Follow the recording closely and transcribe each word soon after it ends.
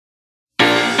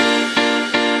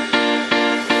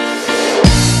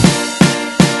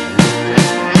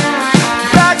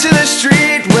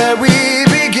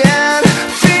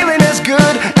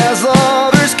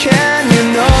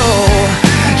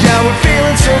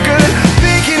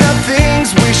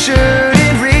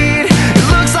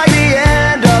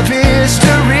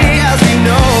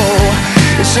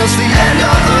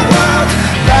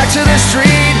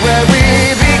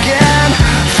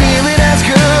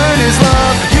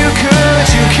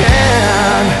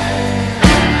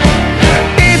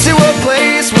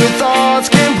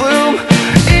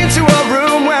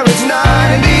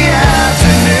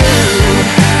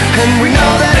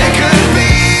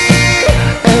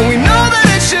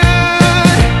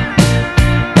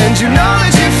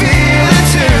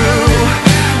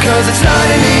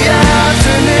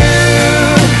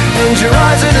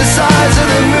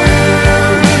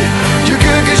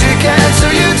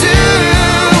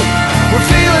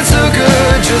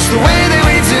the way that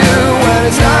we do when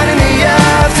it's 9 in the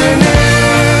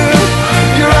afternoon.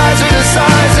 Your eyes are the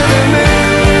size of the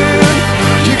moon.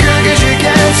 You're good 'cause you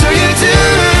can, so you do.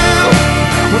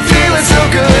 We're feeling so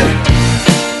good.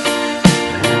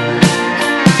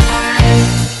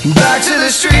 Back to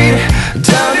the street,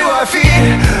 down to our feet,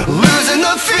 losing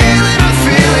the feeling of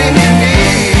feeling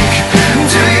unique.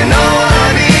 Do you know what I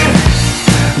mean?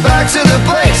 Back to the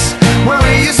place where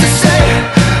we used to stay.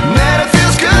 Man, it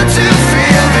feels good to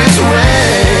feel this way.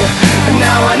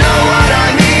 Now I know what I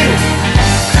mean.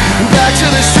 Back to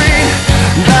the street,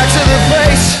 back to the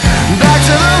place, back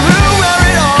to the room where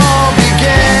it all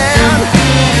began.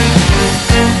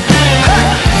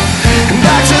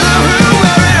 Back to the room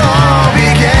where it all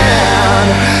began.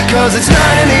 'Cause it's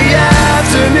 9 in the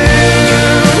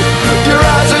afternoon. Your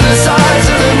eyes are the size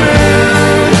of the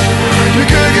moon.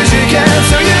 You're good 'cause you can,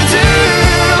 so you do.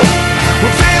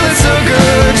 We're feeling so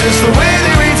good, just the way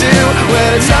that we do when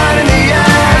it's 9 in the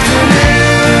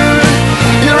afternoon.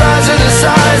 Your eyes are the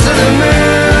size of the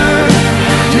moon.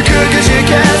 You're good 'cause you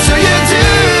can, so you do.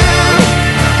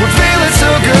 We're feeling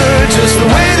so good, just the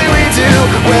way that we do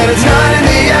when it's 9 in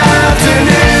the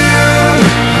afternoon.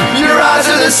 Your eyes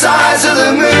are the size of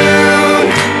the moon.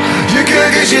 You're good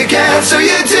 'cause you can, so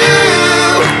you do.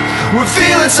 We're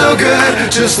feeling so good,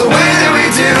 just the way that we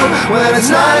do when it's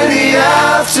 9 in the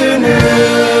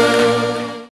afternoon.